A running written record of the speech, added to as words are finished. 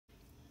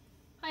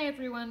Hi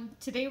everyone,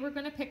 today we're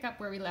going to pick up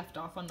where we left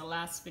off on the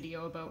last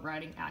video about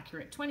riding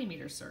accurate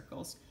 20-meter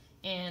circles,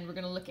 and we're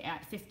going to look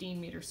at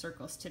 15-meter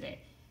circles today.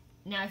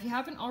 Now if you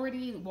haven't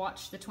already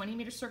watched the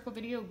 20-meter circle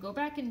video, go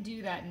back and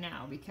do that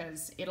now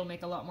because it'll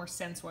make a lot more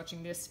sense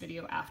watching this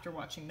video after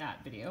watching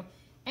that video.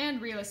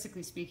 And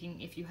realistically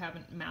speaking, if you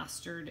haven't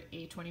mastered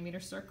a 20-meter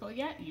circle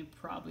yet, you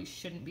probably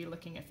shouldn't be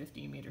looking at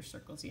 15-meter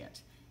circles yet.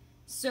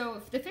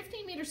 So the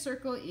 15-meter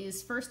circle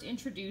is first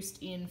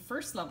introduced in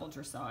first level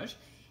dressage,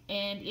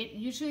 and it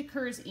usually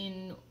occurs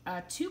in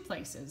two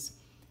places,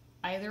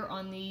 either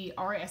on the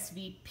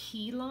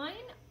RSVP line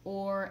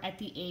or at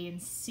the A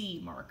and C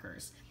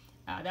markers.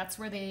 That's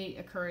where they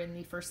occur in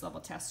the first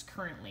level test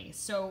currently.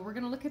 So we're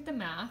going to look at the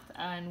math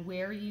and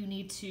where you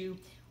need to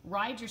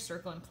ride your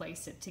circle and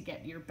place it to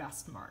get your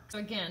best mark. So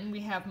again,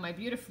 we have my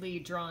beautifully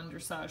drawn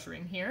dressage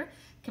ring here,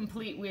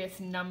 complete with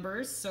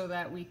numbers so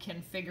that we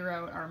can figure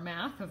out our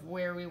math of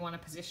where we want to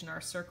position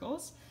our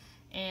circles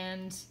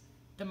and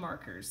the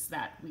markers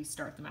that we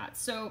start them at.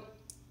 So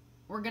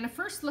we're going to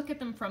first look at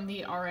them from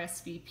the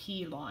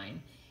RSVP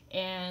line,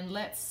 and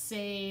let's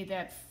say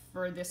that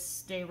for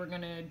this day we're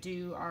going to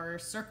do our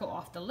circle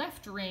off the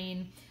left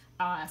rein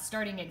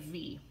starting at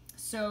V.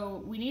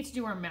 So we need to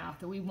do our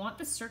math. We want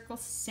the circle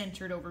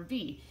centered over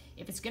V.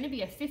 If it's going to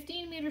be a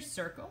 15-meter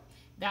circle,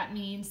 that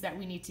means that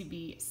we need to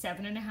be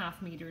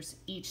 7.5 meters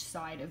each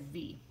side of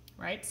V,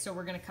 right? So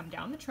we're going to come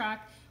down the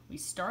track. We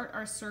start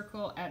our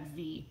circle at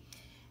V.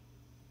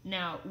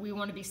 Now we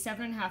want to be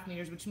 7.5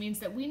 meters, which means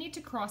that we need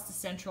to cross the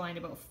center line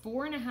about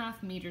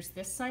 4.5 meters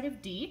this side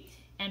of D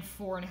and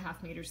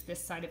 4.5 meters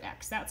this side of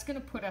X. That's going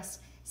to put us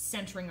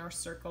centering our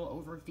circle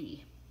over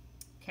V.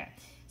 Okay,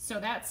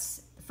 so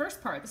that's the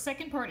first part. The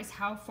second part is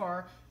how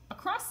far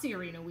across the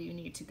arena we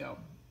need to go.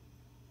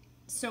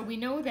 So we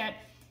know that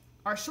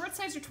our short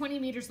sides are 20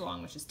 meters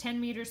long, which is 10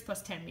 meters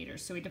plus 10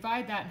 meters. So we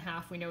divide that in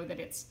half. We know that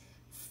it's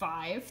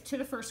 5 to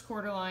the first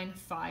quarter line,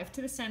 5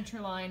 to the center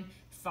line,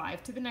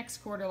 5 to the next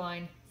quarter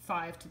line,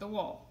 5 to the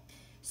wall.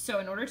 So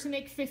in order to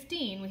make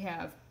 15, we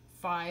have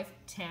 5,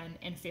 10,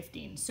 and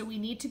 15. So we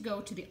need to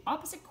go to the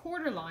opposite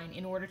quarter line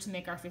in order to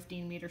make our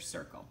 15-meter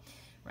circle,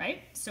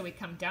 right? So we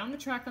come down the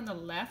track on the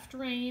left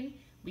rein,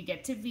 we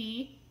get to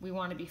V, we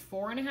want to be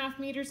 4.5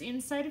 meters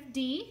inside of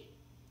D,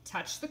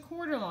 touch the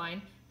quarter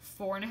line,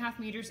 4.5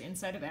 meters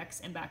inside of X,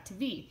 and back to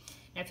V.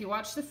 Now if you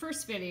watched the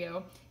first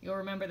video, you'll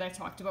remember that I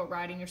talked about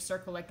riding your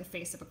circle like the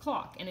face of a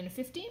clock. And in a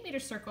 15-meter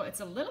circle,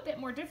 it's a little bit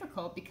more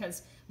difficult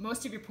because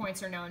most of your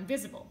points are now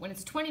invisible. When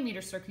it's a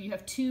 20-meter circle, you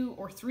have 2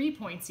 or 3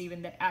 points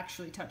even that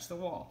actually touch the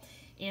wall.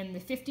 In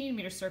the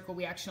 15-meter circle,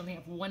 we actually only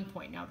have 1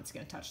 point now that's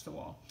going to touch the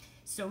wall.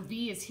 So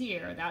V is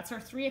here. That's our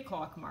 3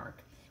 o'clock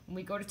mark. When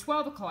we go to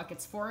 12 o'clock,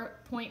 it's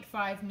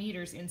 4.5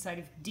 meters inside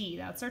of D.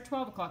 That's our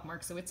 12 o'clock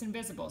mark, so it's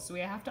invisible. So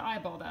we have to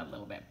eyeball that a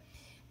little bit.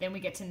 Then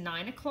we get to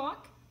 9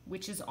 o'clock,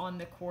 which is on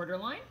the quarter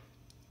line,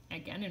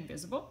 again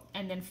invisible,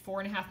 and then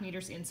 4.5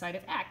 meters inside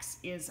of X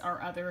is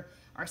our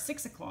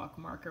 6 o'clock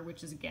marker,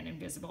 which is again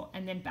invisible,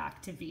 and then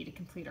back to V to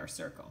complete our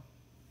circle.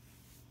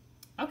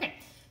 Okay,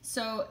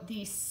 so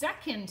the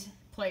second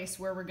place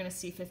where we're going to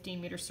see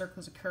 15-meter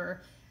circles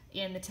occur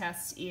in the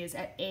tests is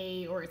at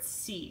A or at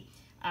C.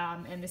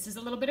 And this is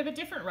a little bit of a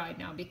different ride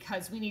now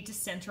because we need to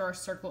center our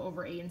circle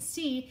over A and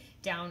C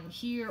down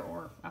here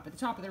or up at the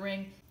top of the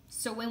ring.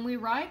 So when we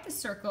ride the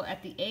circle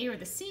at the A or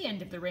the C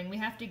end of the ring, we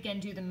have to again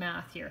do the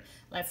math here.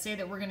 Let's say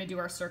that we're going to do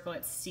our circle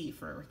at C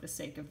for the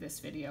sake of this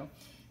video.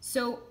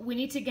 So we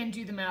need to again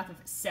do the math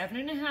of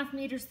 7.5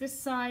 meters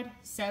this side,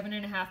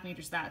 7.5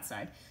 meters that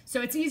side. So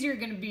it's easier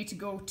going to be to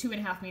go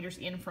 2.5 meters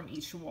in from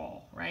each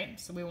wall, right?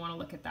 So we want to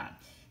look at that.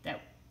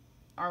 That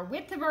our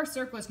width of our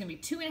circle is going to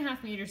be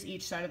 2.5 meters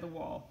each side of the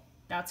wall.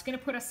 That's going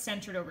to put us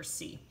centered over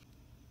C.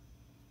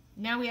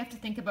 Now we have to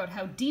think about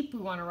how deep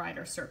we want to ride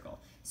our circle.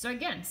 So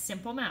again,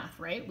 simple math,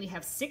 right? We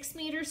have 6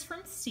 meters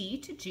from C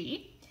to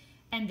G,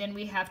 and then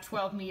we have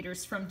 12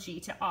 meters from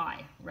G to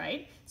I,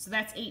 right? So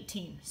that's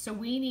 18. So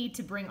we need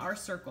to bring our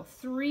circle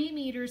 3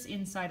 meters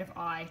inside of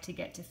I to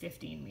get to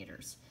 15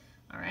 meters,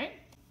 all right?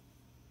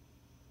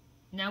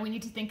 Now we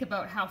need to think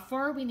about how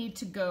far we need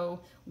to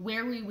go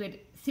where we would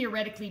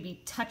theoretically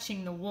be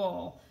touching the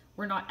wall.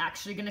 We're not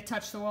actually going to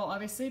touch the wall,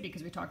 obviously,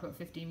 because we talked about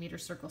 15-meter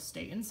circles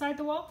stay inside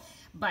the wall.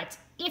 But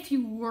if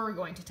you were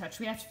going to touch,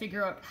 we have to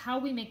figure out how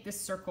we make this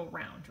circle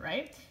round,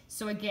 right?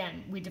 So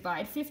again, we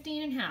divide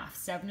 15 in half,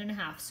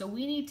 7.5. So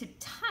we need to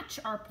touch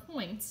our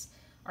points,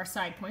 our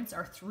side points,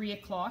 our 3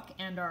 o'clock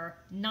and our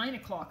 9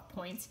 o'clock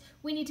points.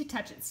 We need to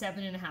touch at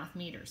 7.5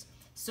 meters.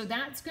 So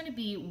that's going to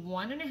be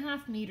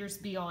 1.5 meters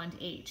beyond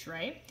H,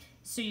 right?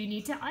 So you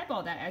need to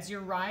eyeball that as you're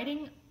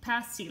riding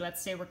past C.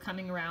 Let's say we're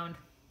coming around.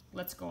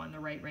 Let's go on the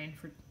right rein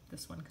for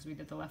this one because we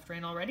did the left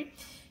rein already.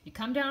 You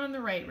come down on the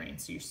right rein.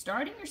 So you're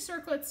starting your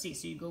circle at C.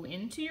 So you go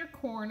into your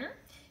corner,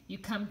 you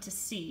come to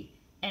C,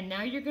 and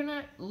now you're going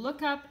to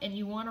look up and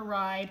you want to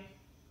ride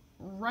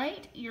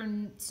right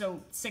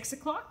so 6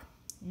 o'clock.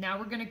 Now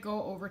we're going to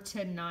go over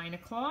to 9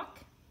 o'clock,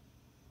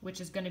 which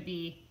is going to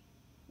be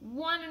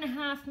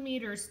 1.5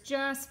 meters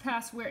just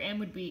past where M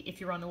would be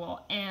if you're on the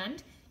wall,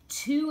 and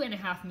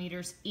 2.5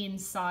 meters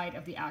inside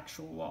of the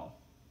actual wall.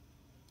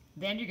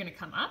 Then you're going to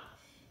come up,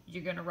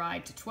 you're going to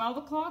ride to 12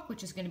 o'clock,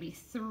 which is going to be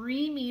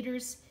 3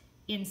 meters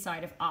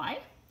inside of I.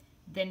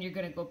 Then you're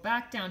going to go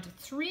back down to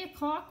 3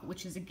 o'clock,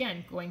 which is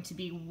again going to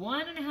be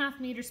 1.5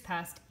 meters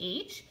past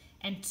H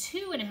and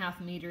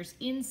 2.5 meters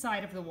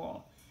inside of the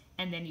wall.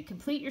 And then you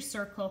complete your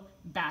circle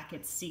back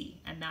at C,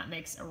 and that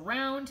makes a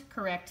round,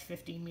 correct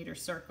 15-meter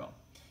circle.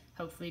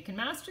 Hopefully you can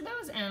master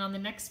those, and on the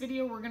next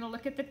video we're going to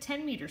look at the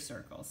 10-meter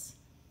circles.